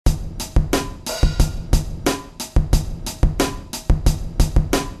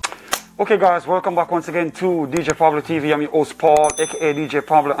Okay guys, welcome back once again to DJPABLOTV. I'm your host Paul, aka DJ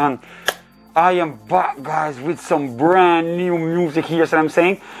Pablo, and I am back guys with some brand new music here. So I'm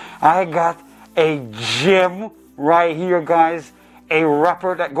saying I got a gem right here guys, a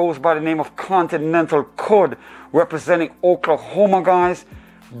rapper that goes by the name of Continental Cudd, representing Oklahoma guys.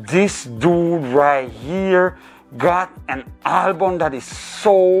 This dude right here got an album that is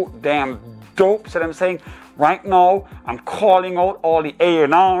so damn dope. So I'm saying right now I'm calling out all the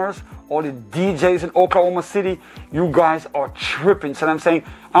A&Rs, all the DJs in Oklahoma City. You guys are tripping. So I'm saying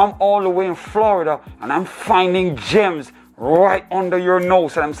I'm all the way in Florida and I'm finding gems right under your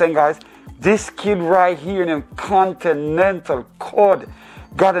nose. So I'm saying guys, this kid right here named Continental Cudd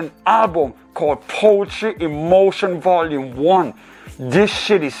got an album called Poetry Emotion Volume 1. This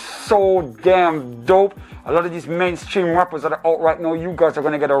shit is so damn dope. A lot of these mainstream rappers that are out right now, you guys are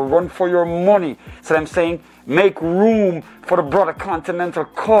going to get a run for your money. So I'm saying make room for the brother Continental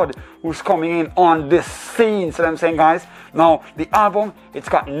Cudd who's coming in on this scene. So I'm saying guys, now the album, it's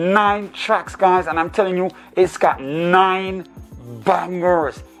got 9 tracks guys, and I'm telling you, it's got 9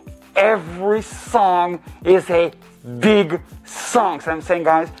 bangers. Every song is a big song. So I'm saying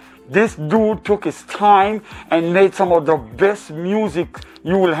guys, this dude took his time and made some of the best music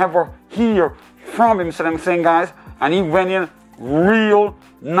you will ever hear from him. So I'm saying guys, and he went in real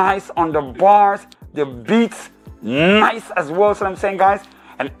nice on the bars, the beats nice as well. So I'm saying guys,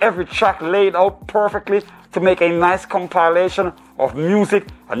 and every track laid out perfectly to make a nice compilation of music,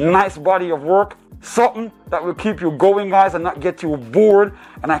 a nice body of work, something that will keep you going guys and not get you bored.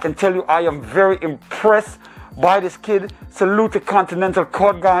 And I can tell you, I am very impressed by this kid. Salute to Continental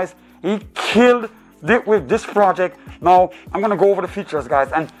Cudd guys. He killed it with this project. Now I'm gonna go over the features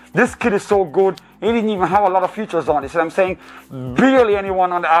guys, and this kid is so good. He didn't even have a lot of features on it. So I'm saying barely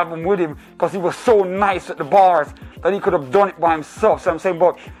anyone on the album with him, because he was so nice at the bars that he could have done it by himself. So I'm saying,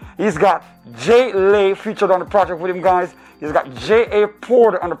 but he's got J. Lay featured on the project with him guys. He's got J.A.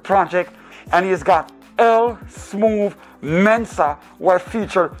 Porter on the project, and he's got L. Smooth Mensa, who I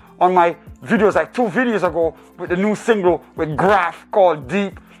featured on my videos like 2 videos ago with the new single with Graph called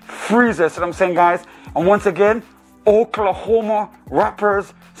Deep Freezer. So I'm saying guys, and once again, Oklahoma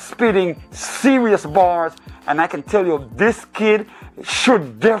rappers spitting serious bars, and I can tell you this kid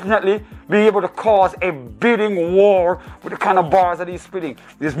should definitely be able to cause a bidding war with the kind of bars that he's spitting.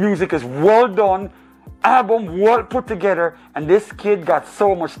 This music is well done, album well put together, and this kid got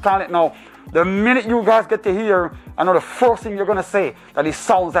so much talent. Now the minute you guys get to hear, I know the first thing you're gonna say that he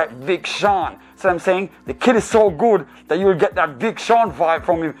sounds like Big Sean. So I'm saying the kid is so good that you'll get that Big Sean vibe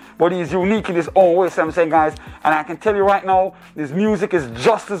from him, but he's unique in his own way. So I'm saying guys, and I can tell you right now, this music is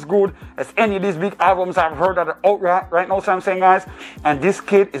just as good as any of these big albums I've heard that are out right now. So I'm saying guys, and this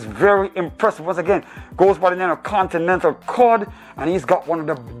kid is very impressive. Once again, goes by the name of Continental Cudd, and he's got one of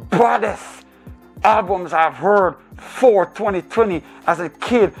the baddest albums I've heard for 2020 as a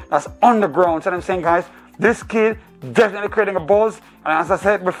kid that's underground. So I'm saying guys, this kid definitely creating a buzz. And as I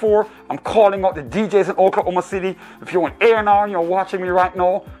said before, I'm calling out the DJs in Oklahoma City. If you're an A&R and you're watching me right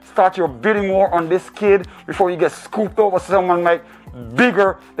now, start your bidding war on this kid before you get scooped over someone like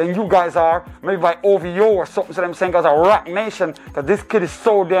bigger than you guys are, maybe by OVO or something. So I'm saying guys, a Rock Nation, because this kid is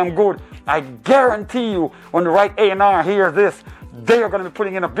so damn good. I guarantee you, when the right A&R hears this, they are going to be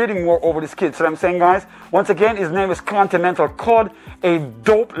putting in a bidding war over this kid. So I'm saying guys, once again, his name is Continental Cudd, a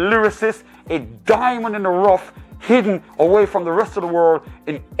dope lyricist, a diamond in the rough, hidden away from the rest of the world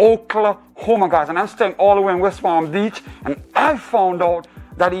in Oklahoma guys. And I'm staying all the way in West Palm Beach, and I found out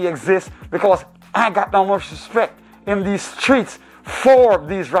that he exists because I got that much respect in these streets for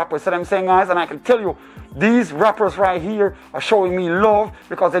these rappers. So I'm saying guys, and I can tell you, these rappers right here are showing me love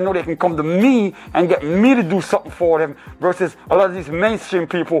because they know they can come to me and get me to do something for them, versus a lot of these mainstream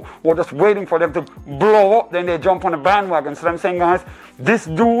people who are just waiting for them to blow up, then they jump on the bandwagon. So I'm saying guys, this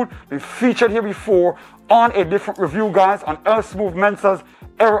dude been featured here before on a different review guys, on L. Smooth Mensa's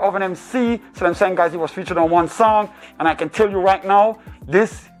Era of an MC. So I'm saying guys, he was featured on 1 song, and I can tell you right now,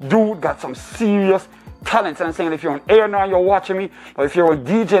 this dude got some serious talent. And I'm saying, if you're an A&R, you're watching me, or if you're a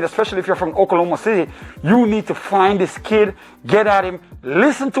DJ, especially if you're from Oklahoma City, you need to find this kid, get at him,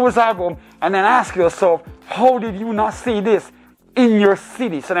 listen to his album, and then ask yourself, how did you not see this in your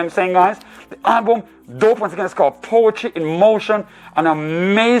city? So I'm saying guys, the album dope. Once again, it's called Poetry in Motion, an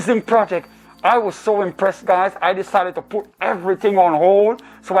amazing project. I was so impressed guys, I decided to put everything on hold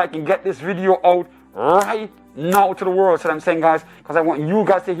so I can get this video out right now to the world, so I'm saying, guys, because I want you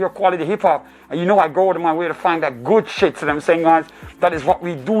guys to hear quality hip-hop. And you know I go out of my way to find that good shit, so I'm saying, guys, that is what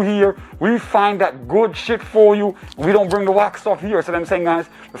we do here. We find that good shit for you. We don't bring the whack stuff here, so I'm saying, guys,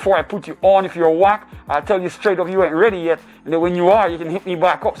 before I put you on, if you're whack, I'll tell you straight up you ain't ready yet. And then when you are, you can hit me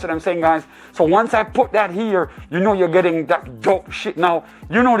back up, so I'm saying, guys. So once I put that here, you know you're getting that dope shit. Now,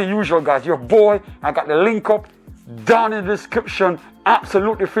 you know the usual, guys. Your boy, I got the link up down in the description,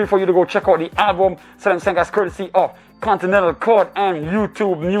 absolutely free for you to go check out the album, so I'm saying, guys, courtesy of Continental Cudd and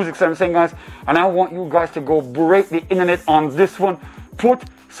YouTube Music, so I'm saying, guys, and I want you guys to go break the internet on this one, put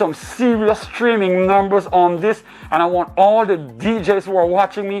some serious streaming numbers on this, and I want all the DJs who are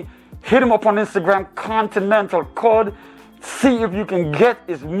watching me, hit him up on Instagram, Continental Cudd, see if you can get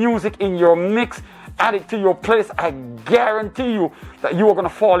his music in your mix, add it to your playlist. I guarantee you that you are going to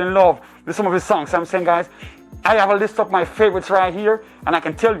fall in love with some of his songs. So I'm saying, guys, I have a list of my favorites right here, and I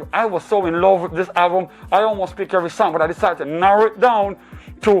can tell you I was so in love with this album, I almost picked every song, but I decided to narrow it down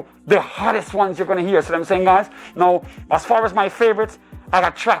to the hottest ones you're going to hear. So I'm saying, guys, now, as far as my favorites, I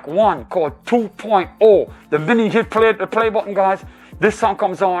got track 1 called 2.0. The minute you hit the play button, guys, this song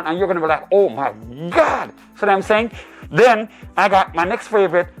comes on, and you're going to be like, oh my God. So I'm saying, then I got my next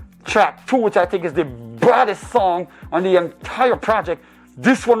favorite, track 2, which I think is the baddest song on the entire project.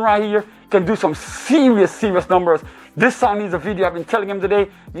 This one right here can do some serious numbers. This song needs a video. I've been telling him today,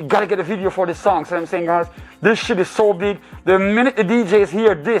 you gotta get a video for this song. So I'm saying, guys, this shit is so big. The minute the DJs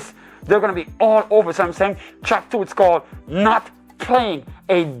hear this, they're gonna be all over. So I'm saying, track 2, it's called Not Playing,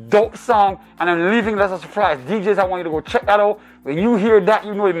 a dope song, and I'm leaving it as a surprise. DJs, I want you to go check that out. When you hear that,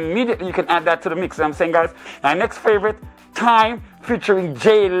 you know immediately you can add that to the mix. So I'm saying, guys, my next favorite, Time, featuring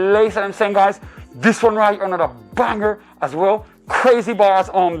Jay Lace. And I'm saying, guys, this one right here, another banger as well. Crazy bars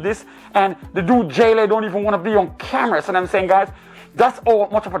on this, and the dude Jay Lay don't even want to be on camera. So I'm saying, guys, that's how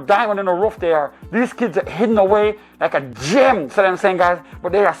much of a diamond in the rough they are. These kids are hidden away like a gem. So I'm saying, guys,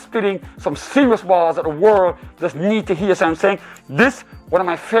 but they are spitting some serious bars that the world just need to hear. So I'm saying, this one of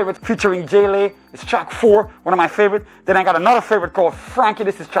my favorites featuring Jay Lay is track 4, one of my favorites. Then I got another favorite called Frankie.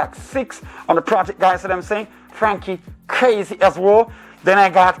 This is track 6 on the project, guys. So I'm saying, Frankie, crazy as well. Then I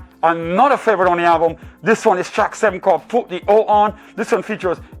got another favorite on the album. This one is track 7 called Put the O On. This one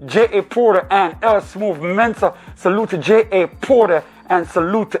features J.A. Porter and L Smooth Mensa. Salute to J.A. Porter and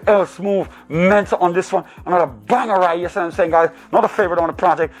salute to L Smooth Mensa on this one. Another banger right here, so I'm saying, guys, another favorite on the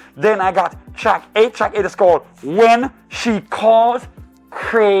project. Then I got track 8. Track 8 is called When She Calls.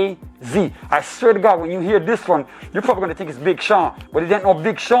 Crazy. I swear to God, when you hear this one, you're probably going to think it's Big Sean, but it ain't no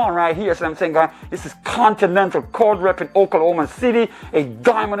Big Sean right here. So I'm saying, guys, this is Continental Cudd rep in Oklahoma City, a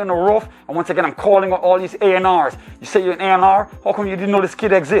diamond in the rough. And once again, I'm calling out all these A&Rs. You say you're an A&R, how come you didn't know this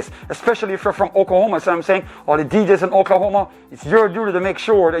kid exists? Especially if you're from Oklahoma. So I'm saying, all the DJs in Oklahoma, it's your duty to make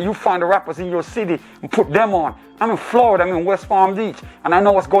sure that you find the rappers in your city and put them on. I'm in Florida, I'm in West Palm Beach, and I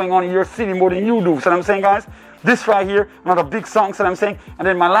know what's going on in your city more than you do. So I'm saying, guys, this right here, another big song, so I'm saying. And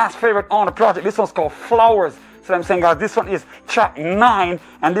then my last favorite on the project, this one's called Flowers. So I'm saying, guys, this one is track 9,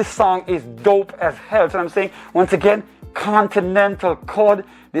 and this song is dope as hell. So I'm saying, once again, Continental Cudd.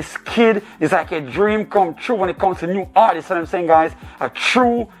 This kid is like a dream come true when it comes to new artists. So I'm saying, guys, a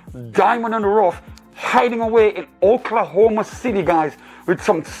true diamond in the rough, hiding away in Oklahoma City, guys, with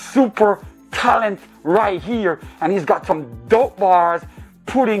some super talent right here. And he's got some dope bars,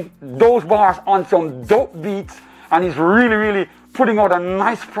 putting those bars on some dope beats, and he's really putting out a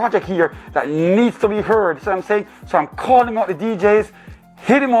nice project here that needs to be heard. So I'm saying, so I'm calling out the DJs,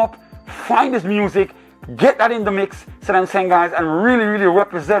 hit him up, find his music, get that in the mix. So I'm saying, guys, and really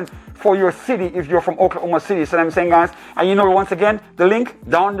represent for your city if you're from Oklahoma City. So I'm saying, guys, and you know, once again, the link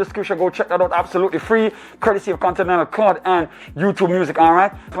down in the description, go check that out, absolutely free, courtesy of Continental Cudd and YouTube Music. All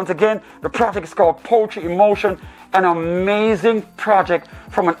right, once again, the project is called Poetry Emotion, an amazing project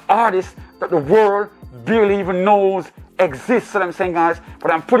from an artist that the world barely even knows exists. So I'm saying, guys, but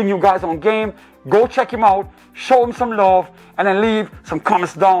I'm putting you guys on game. Go check him out, show him some love, and then leave some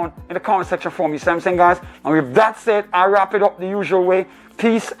comments down in the comment section for me. So I'm saying, guys, and with that said, I wrap it up the usual way.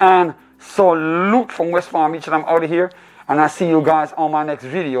 Peace and salute from West Palm Beach, and I'm out of here, and I'll see you guys on my next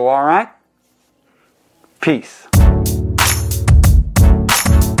video. All right, peace.